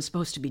understand what I'm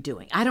supposed to be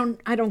doing. I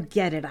don't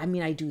get it. I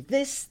mean, I do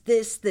this.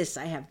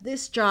 I have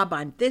this job.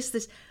 I'm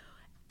this.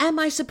 Am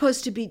I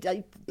supposed to be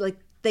like?"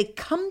 They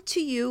come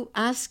to you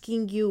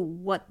asking you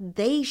what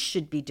they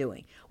should be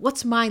doing.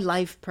 What's my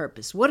life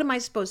purpose? What am I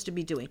supposed to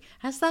be doing?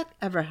 Has that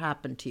ever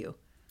happened to you?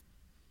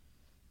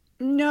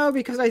 No,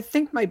 because I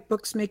think my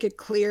books make it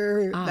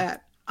clear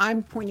that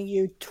I'm pointing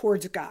you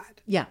towards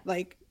God. Yeah.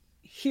 Like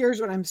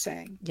here's what I'm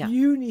saying. Yeah.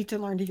 You need to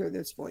learn to hear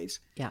this voice.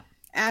 Yeah.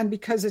 And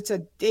because it's a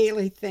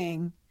daily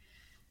thing,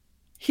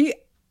 he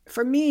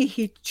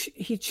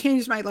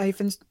changed my life,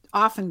 and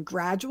often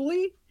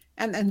gradually,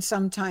 and then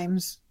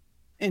sometimes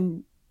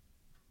in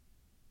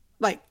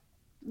like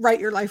write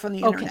your life on the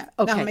internet.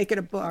 Okay. Now make it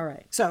a book. All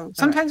right. So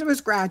sometimes it was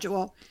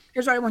gradual.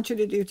 Here's what I want you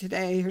to do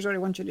today. Here's what I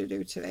want you to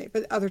do today.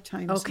 But other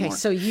times, okay. more.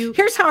 So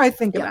here's how I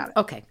think about it.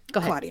 Okay. Go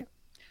ahead, Claudia.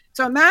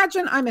 So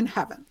imagine I'm in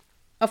heaven.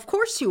 Of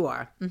course you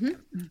are.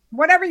 Mm-hmm.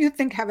 Whatever you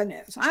think heaven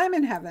is, I'm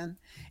in heaven,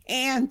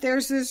 and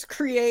there's this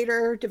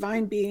creator,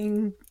 divine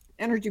being,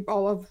 energy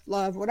ball of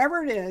love,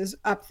 whatever it is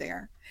up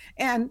there.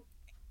 And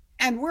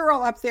we're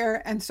all up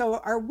there. And so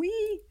are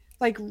we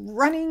like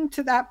running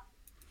to that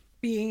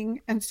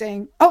being and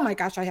saying, oh my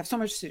gosh, I have so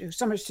much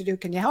to do.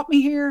 Can you help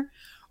me here?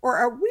 Or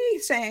are we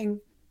saying,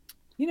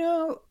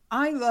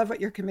 I love what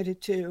you're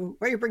committed to,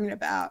 what you're bringing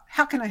about.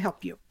 How can I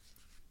help you?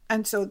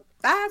 And so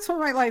that's when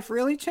my life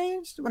really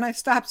changed, when I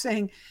stopped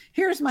saying,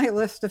 here's my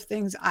list of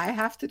things I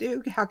have to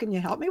do. How can you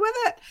help me with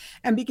it?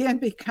 And began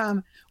to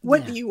become,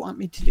 what do you want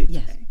me to do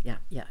today? Yeah.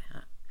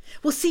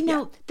 Well, see,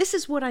 now this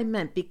is what I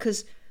meant,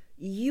 because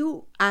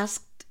you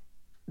asked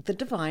the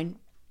divine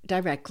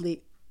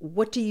directly,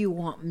 what do you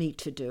want me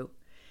to do?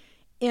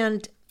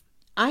 And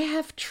I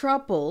have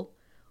trouble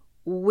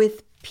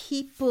with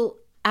people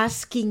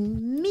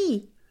asking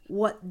me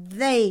what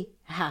they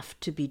have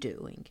to be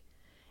doing.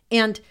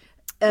 And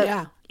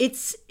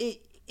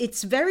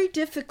it's very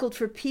difficult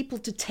for people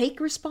to take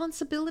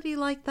responsibility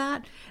like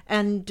that.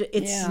 And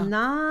it's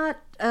not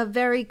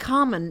very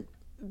common.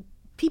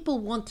 People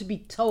want to be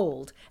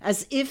told,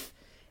 as if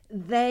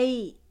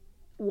they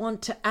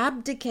want to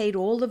abdicate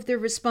all of their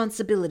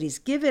responsibilities,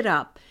 give it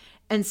up,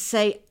 and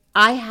say,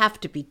 I have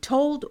to be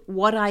told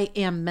what I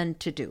am meant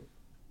to do.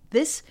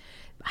 This,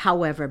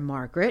 however,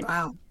 Margaret,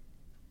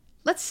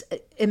 let's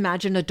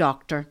imagine a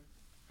doctor.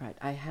 Right.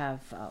 I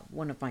have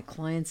one of my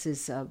clients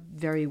is a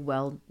very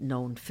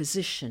well-known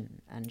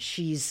physician, and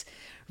she's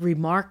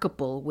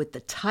remarkable with the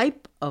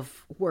type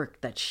of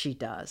work that she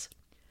does.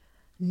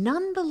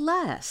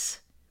 Nonetheless,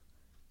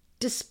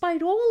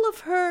 despite all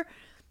of her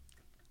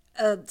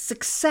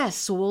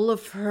success, all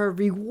of her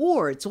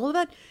rewards, all of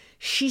that,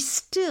 she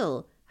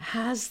still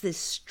has this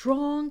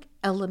strong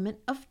element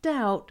of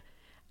doubt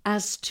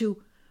as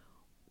to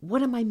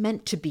what am I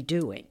meant to be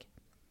doing?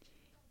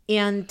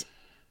 And,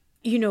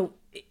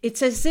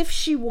 it's as if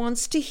she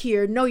wants to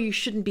hear, no, you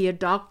shouldn't be a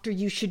doctor.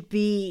 You should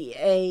be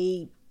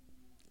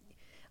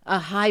a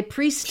high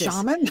priestess.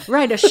 Shaman?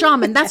 Right, a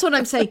shaman. That's what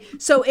I'm saying.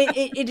 So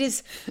it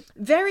is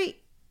very,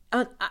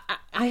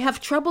 I have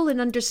trouble in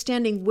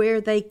understanding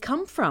where they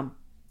come from,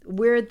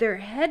 where their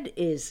head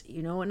is,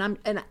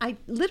 and I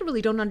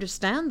literally don't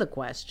understand the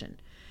question.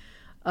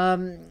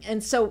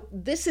 And so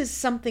this is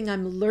something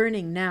I'm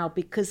learning now,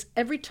 because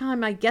every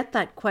time I get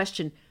that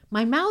question,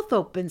 my mouth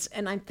opens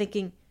and I'm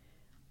thinking,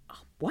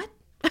 what?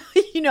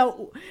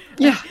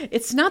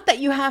 It's not that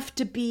you have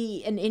to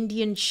be an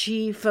Indian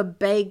chief, a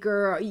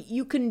beggar.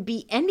 You can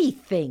be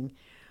anything,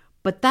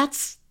 but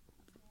that's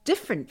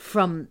different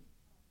from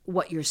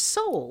what your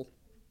soul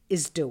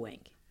is doing.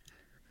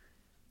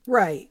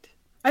 Right.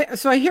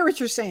 So I hear what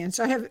you're saying.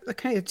 So I have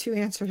kind of two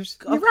answers.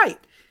 You're right.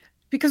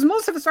 Because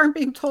most of us aren't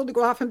being told to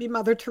go off and be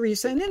Mother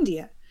Teresa in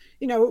India.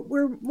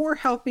 We're more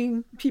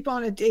helping people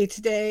on a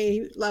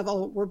day-to-day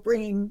level. We're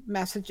bringing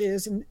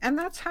messages, and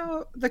that's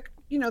how the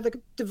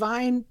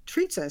divine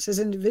treats us as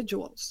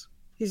individuals.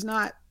 He's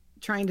not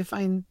trying to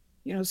find,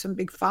 some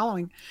big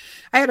following.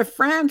 I had a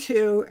friend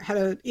who had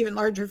an even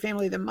larger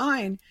family than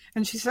mine,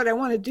 and she said, I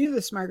want to do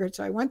this, Margaret.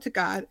 So I went to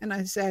God and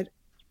I said,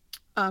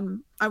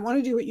 I want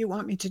to do what you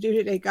want me to do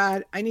today,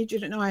 God. I need you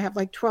to know I have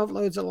like 12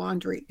 loads of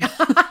laundry.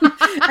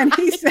 And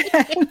he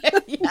said,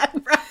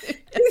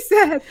 he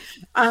said,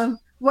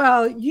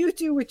 well, you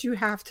do what you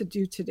have to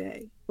do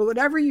today, but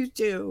whatever you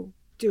do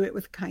it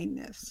with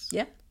kindness.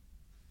 Yeah.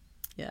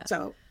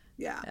 So,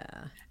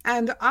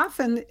 and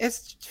often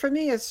for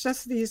me, it's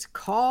just these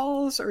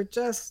calls, or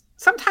just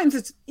sometimes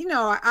it's,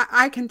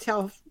 I can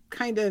tell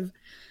kind of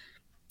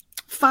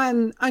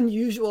fun,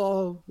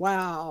 unusual.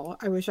 Wow,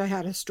 I wish I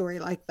had a story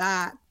like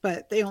that,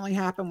 but they only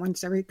happen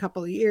once every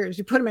couple of years.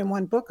 You put them in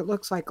one book, it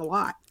looks like a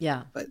lot.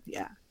 Yeah. But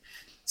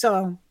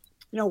so,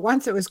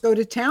 once it was go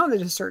to town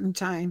at a certain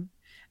time,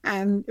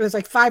 and it was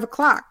like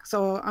 5:00.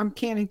 So I'm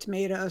canning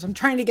tomatoes. I'm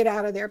trying to get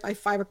out of there by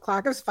 5:00.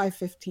 It was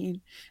 5:15.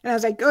 And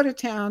as I go to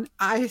town,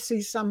 I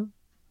see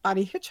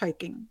somebody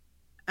hitchhiking.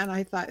 And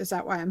I thought, is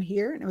that why I'm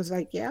here? And it was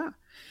like, yeah.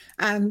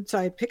 And so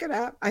I pick it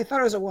up. I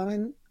thought it was a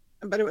woman,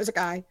 but it was a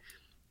guy.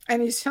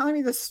 And he's telling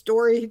me the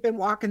story. He'd been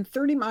walking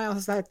 30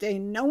 miles that day.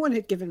 No one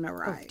had given him a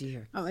ride. Oh,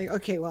 dear. I'm like,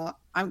 okay, well,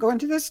 I'm going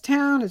to this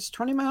town. It's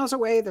 20 miles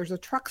away. There's a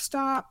truck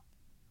stop.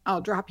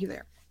 I'll drop you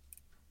there.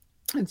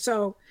 And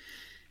so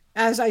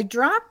as I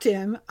dropped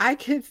him, I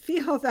could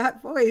feel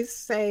that voice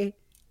say,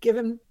 give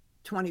him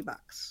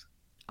 $20.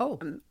 Oh.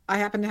 And I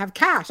happen to have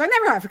cash. I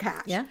never have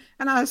cash. Yeah.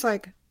 And I was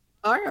like,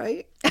 all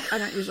right. I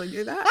don't usually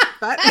do that.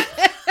 But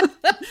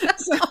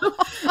so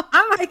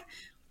I'm like,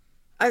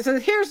 I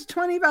said, here's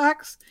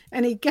 $20.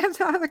 And he gets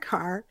out of the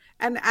car.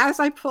 And as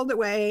I pulled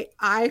away,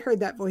 I heard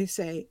that voice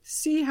say,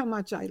 see how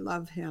much I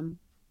love him.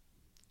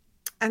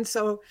 And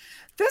so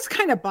this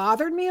kind of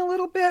bothered me a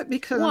little bit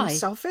because Why? I'm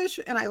selfish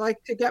and I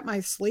like to get my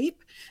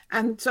sleep.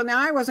 And so now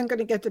I wasn't going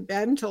to get to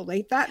bed until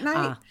late that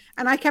night.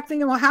 And I kept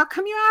thinking, well, how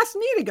come you asked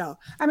me to go?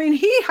 I mean,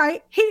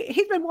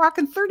 he'd been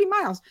walking 30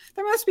 miles.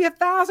 There must be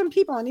 1,000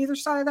 people on either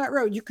side of that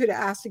road. You could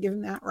have asked to give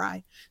him that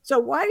ride. So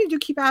why did you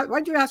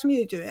ask me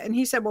to do it? And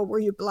he said, well, were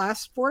you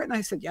blessed for it? And I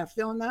said, yeah,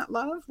 feeling that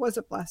love was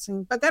a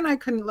blessing. But then I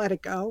couldn't let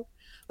it go.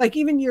 Like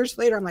even years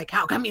later, I'm like,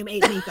 how come you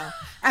made me go?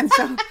 And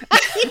so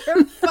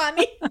You're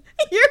funny.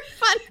 You're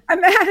funny.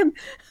 And then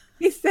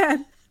he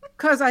said,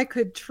 because I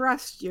could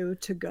trust you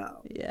to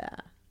go. Yeah.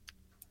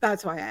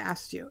 That's why I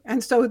asked you.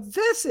 And so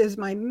this is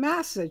my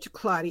message,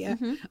 Claudia.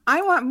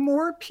 I want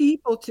more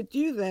people to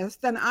do this,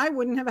 then I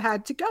wouldn't have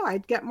had to go.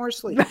 I'd get more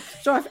sleep.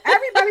 So if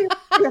everybody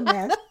did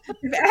this,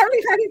 if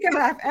everybody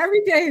got up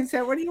every day and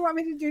said, what do you want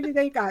me to do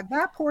today, God?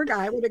 That poor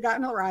guy would have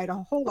gotten a ride a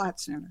whole lot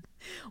sooner.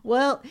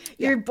 Well,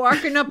 you're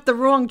barking up the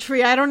wrong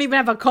tree. I don't even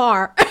have a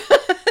car.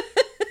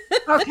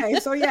 Okay,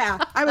 so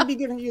yeah, I would be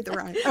giving you the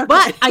ride. Okay.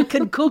 But I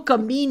could cook a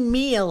mean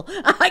meal.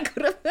 I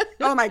could have.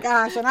 Oh my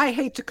gosh, and I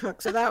hate to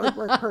cook, so that would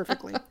work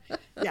perfectly.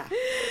 Yeah.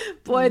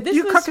 Boy, this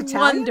you was cook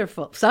Italian?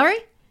 wonderful. Sorry?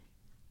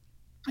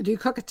 Do you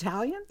cook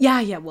Italian?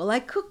 Yeah. Well, I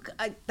cook.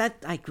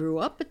 I grew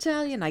up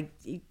Italian. I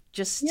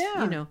just,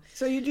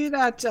 So you do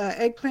that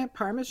eggplant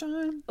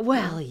parmesan?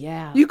 Well,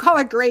 yeah. You call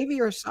it gravy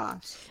or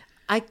sauce?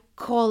 I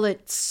call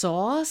it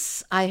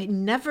sauce. I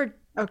never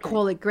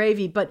call it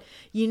gravy, but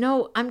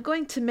I'm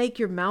going to make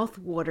your mouth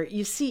water.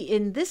 You see,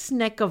 in this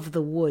neck of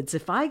the woods,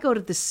 if I go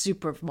to the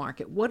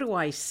supermarket, what do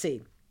I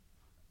see?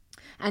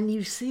 And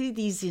you see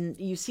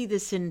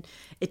this in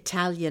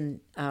Italian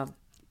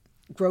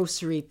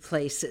grocery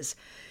places.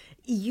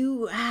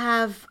 You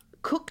have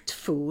cooked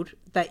food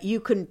that you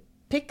can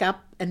pick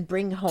up and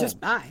bring home. Just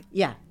buy.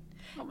 Yeah.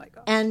 Oh my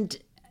God. And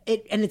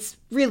it's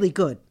really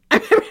good.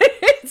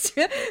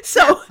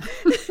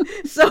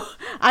 So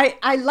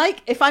I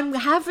like, if I'm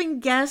having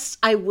guests,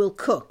 I will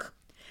cook,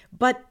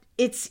 but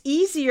it's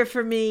easier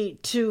for me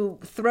to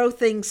throw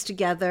things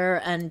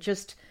together and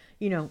just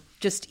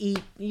eat.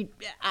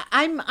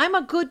 I'm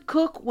a good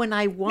cook when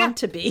I want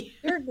to be.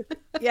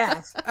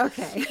 Yes.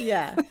 Okay.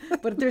 Yeah.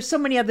 But there's so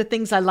many other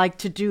things I like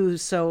to do.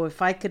 So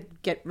if I could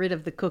get rid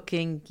of the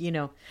cooking,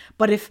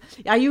 but if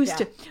I used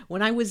to,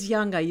 when I was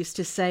young, I used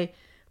to say,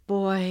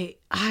 boy,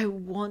 I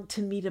want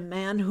to meet a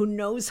man who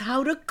knows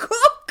how to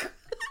cook.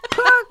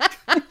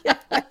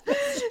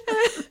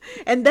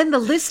 And then the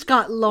list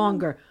got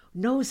longer.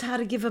 Knows how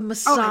to give a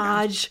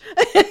massage.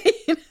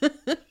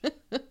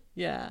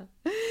 Yeah.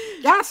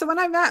 Yeah. So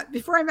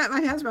before I met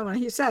my husband,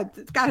 when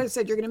God had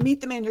said, you're going to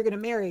meet the man you're going to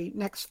marry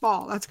next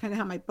fall. That's kind of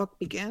how my book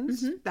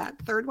begins, that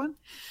third one.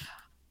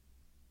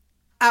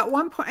 At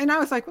one point, and I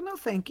was like, well, no,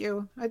 thank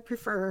you. I'd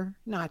prefer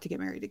not to get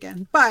married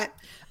again. But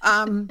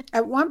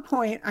at one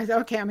point, I said,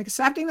 okay, I'm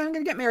accepting that I'm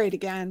going to get married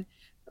again.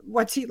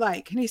 What's he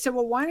like? And he said,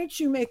 well, why don't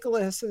you make a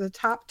list of the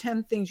top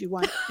 10 things you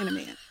want in a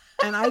man?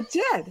 And I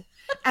did.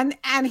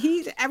 And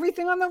he's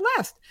everything on the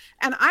list.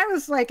 And I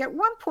was like, at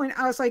one point,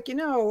 I was like,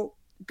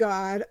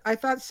 God, I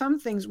thought some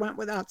things went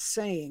without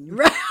saying.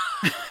 Right.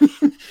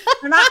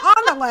 They're not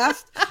on the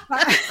list.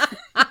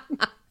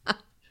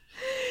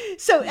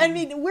 So, I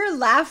mean, we're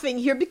laughing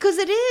here because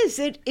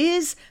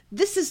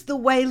this is the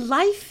way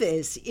life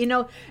is,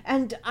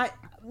 and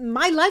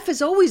my life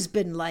has always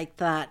been like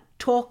that,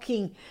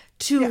 talking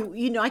to,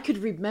 I could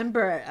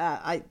remember,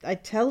 I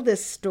tell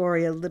this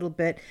story a little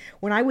bit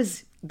when I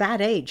was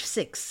that age,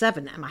 6,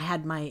 7, and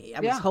I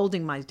was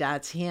holding my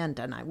dad's hand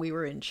and we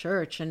were in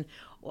church, and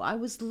I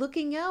was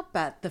looking up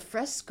at the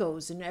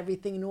frescoes and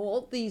everything, and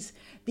all these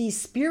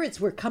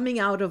spirits were coming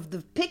out of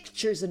the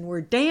pictures and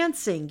were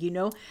dancing,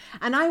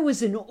 and I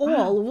was in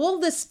awe of all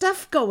this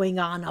stuff going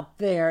on up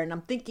there, and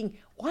I'm thinking,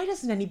 why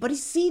doesn't anybody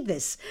see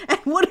this? And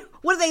what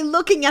are they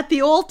looking at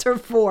the altar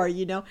for,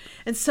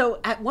 And so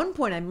at one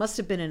point I must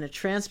have been in a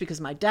trance because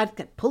my dad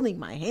kept pulling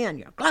my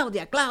hand,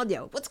 Claudia,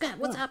 what's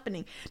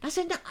happening? And I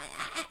said, no,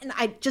 and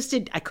I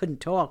couldn't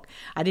talk.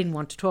 I didn't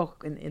want to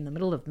talk in the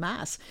middle of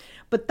Mass.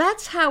 But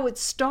that's how it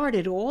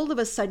started. All of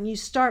a sudden you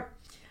start,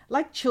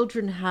 like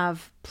children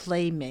have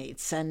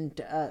playmates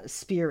and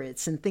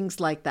spirits and things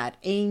like that,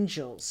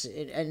 angels.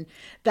 And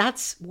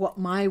that's what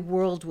my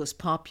world was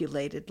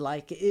populated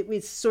like. It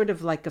was sort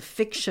of like a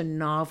fiction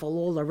novel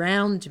all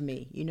around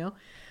me,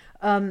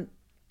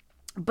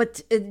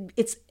 But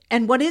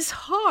and what is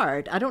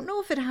hard, I don't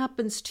know if it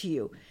happens to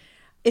you,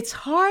 it's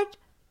hard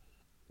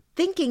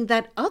thinking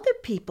that other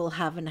people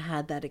haven't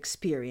had that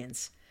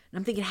experience. And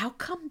I'm thinking, how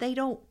come they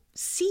don't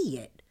see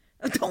it?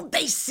 Don't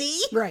they see?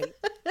 Right.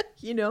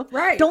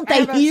 Right. Don't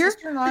they hear? I have a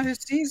sister-in-law who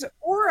sees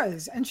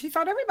auras, and she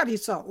thought everybody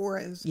saw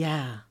auras.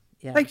 Yeah.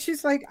 Yeah. Like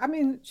she's like, I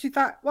mean, she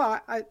thought, well,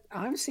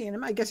 I'm seeing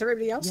him. I guess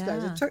everybody else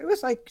does. It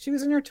was like she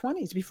was in her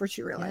 20s before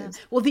she realized.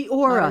 Yeah. Well, the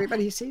aura. Not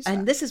everybody sees that.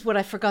 And this is what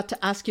I forgot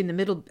to ask you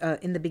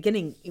in the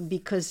beginning,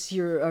 because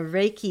you're a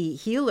Reiki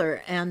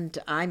healer, and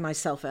I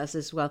myself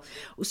as well.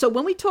 So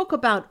when we talk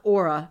about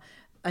aura,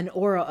 an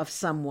aura of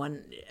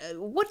someone,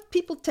 what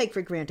people take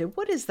for granted,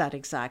 what is that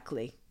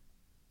exactly?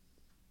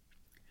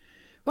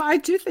 Well, I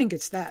do think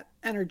it's that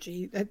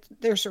energy that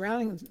they're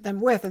surrounding them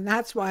with. And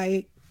that's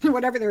why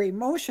whatever their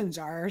emotions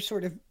are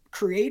sort of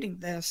creating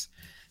this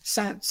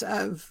sense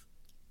of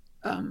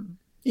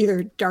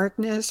either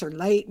darkness or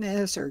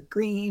lightness or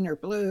green or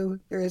blue.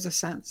 There is a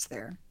sense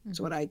there. Is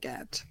what I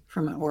get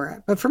from an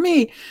aura. But for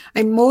me,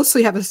 I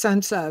mostly have a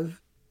sense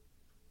of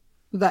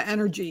the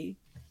energy,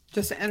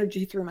 just the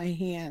energy through my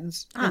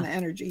hands and the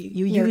energy.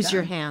 You use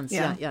your hands.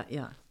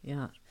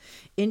 Yeah.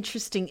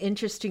 Interesting.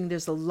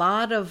 There's a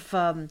lot of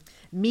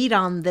meat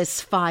on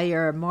this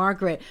fire,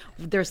 Margaret.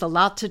 There's a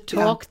lot to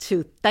talk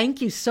to.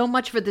 Thank you so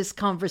much for this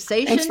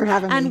conversation. Thanks for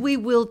having me. And we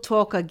will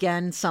talk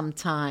again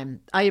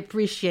sometime. I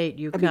appreciate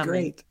you coming. That'd be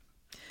great.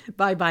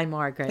 Bye-bye,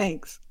 Margaret.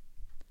 Thanks.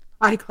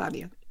 Bye,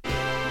 Claudia.